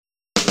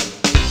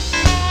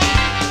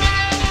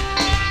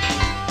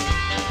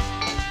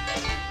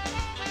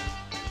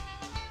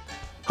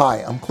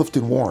Hi, I'm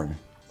Clifton Warren,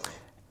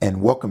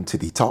 and welcome to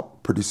the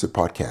Top Producer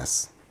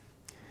Podcast,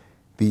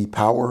 The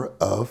Power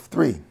of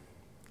Three.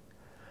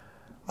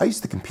 I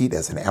used to compete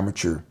as an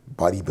amateur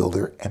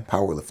bodybuilder and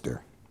powerlifter.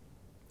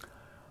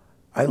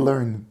 I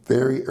learned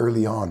very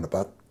early on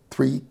about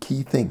three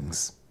key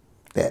things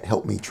that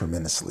helped me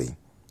tremendously.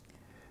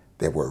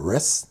 They were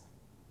rest,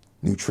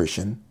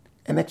 nutrition,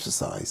 and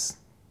exercise.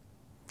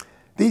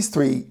 These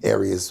three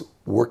areas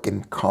work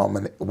in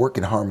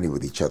harmony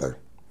with each other.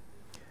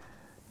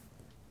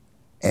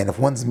 And if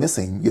one's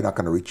missing, you're not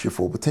going to reach your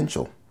full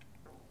potential.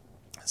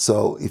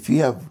 So if you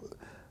have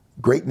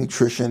great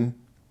nutrition,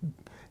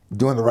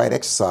 doing the right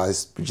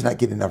exercise, but you're not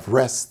getting enough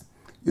rest,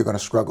 you're going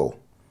to struggle.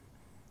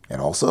 And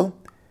also,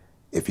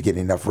 if you get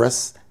enough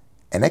rest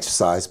and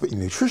exercise, but your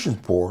nutrition's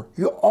poor,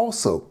 you're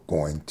also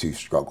going to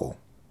struggle.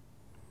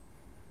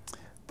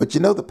 But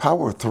the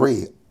power of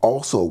three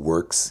also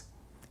works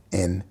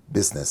in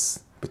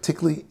business,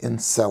 particularly in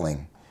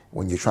selling,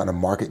 when you're trying to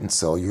market and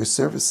sell your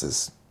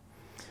services.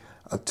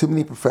 Too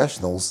many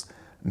professionals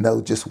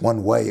know just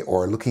one way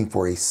or are looking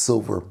for a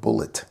silver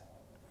bullet.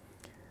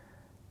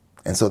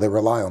 And so they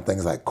rely on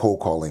things like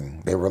cold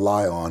calling. They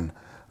rely on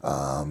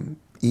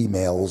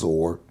emails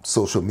or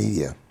social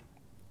media.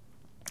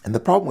 And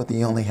the problem with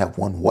you only have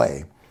one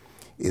way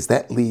is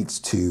that leads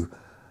to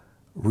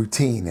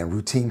routine, and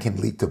routine can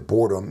lead to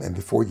boredom. And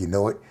before you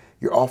know it,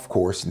 you're off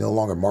course. You're no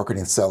longer marketing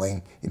and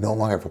selling. You no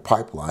longer have a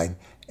pipeline,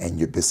 and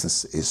your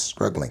business is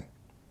struggling.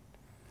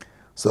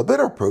 So a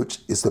better approach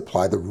is to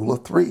apply the rule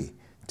of three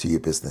to your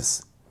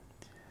business.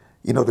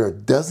 There are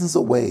dozens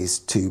of ways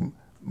to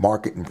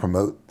market and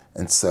promote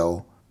and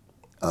sell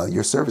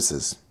your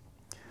services.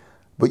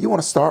 But you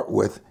want to start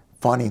with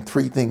finding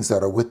three things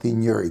that are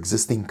within your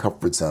existing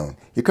comfort zone.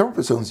 Your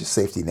comfort zone is your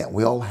safety net.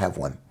 We all have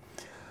one.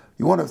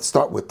 You want to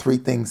start with three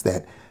things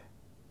that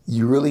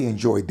you really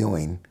enjoy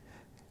doing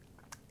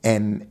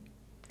and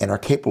are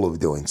capable of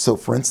doing. So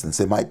for instance,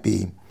 it might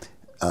be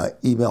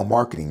email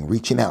marketing,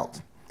 reaching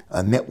out,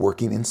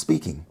 networking, and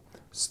speaking.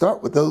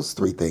 Start with those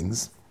three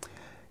things.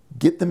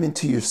 Get them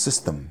into your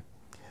system.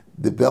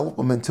 Develop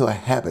them into a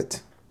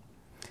habit.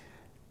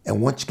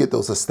 And once you get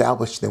those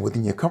established then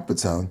within your comfort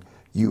zone,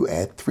 you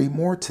add three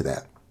more to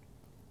that.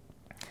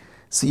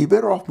 So you're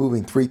better off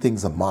moving three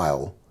things a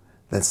mile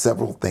than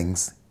several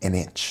things an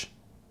inch.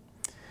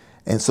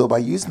 And so by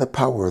using the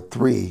power of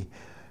three,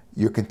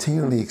 you're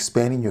continually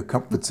expanding your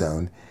comfort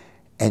zone.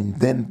 And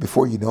then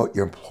before you know it,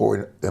 you're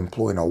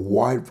employing a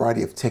wide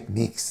variety of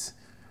techniques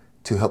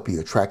to help you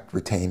attract,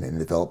 retain, and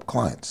develop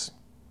clients.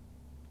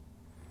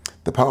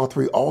 The power of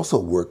three also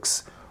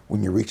works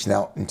when you're reaching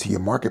out into your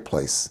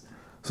marketplace.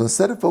 So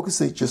instead of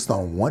focusing just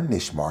on one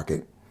niche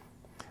market,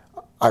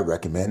 I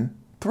recommend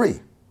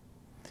three.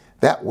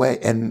 That way,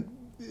 and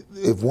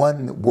if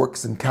one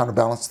works in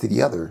counterbalance to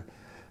the other.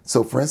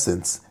 So for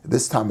instance,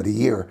 this time of the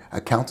year,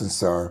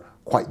 accountants are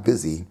quite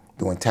busy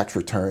doing tax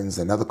returns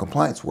and other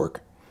compliance work.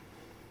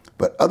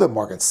 But other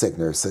market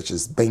sectors such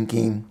as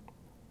banking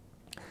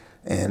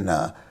and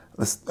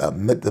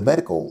the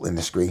medical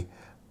industry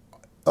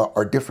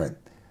are different.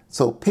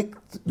 So pick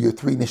your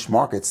three niche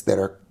markets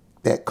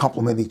that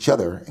complement each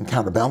other and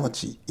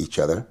counterbalance each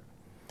other,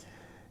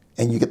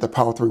 and you get the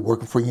power three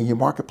working for you in your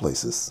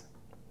marketplaces.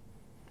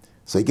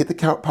 So you get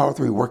the power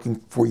three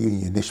working for you in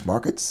your niche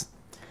markets.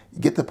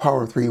 You get the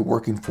power three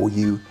working for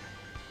you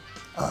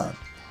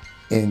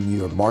in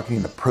your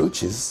marketing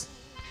approaches.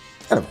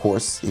 And of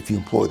course, if you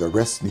employ the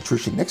rest,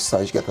 nutrition, and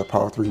exercise, you got the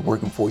power three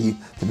working for you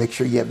to make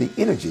sure you have the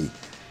energy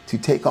to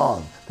take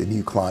on the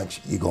new clients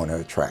you're going to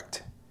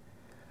attract.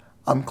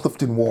 I'm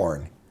Clifton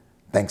Warren.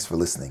 Thanks for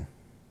listening.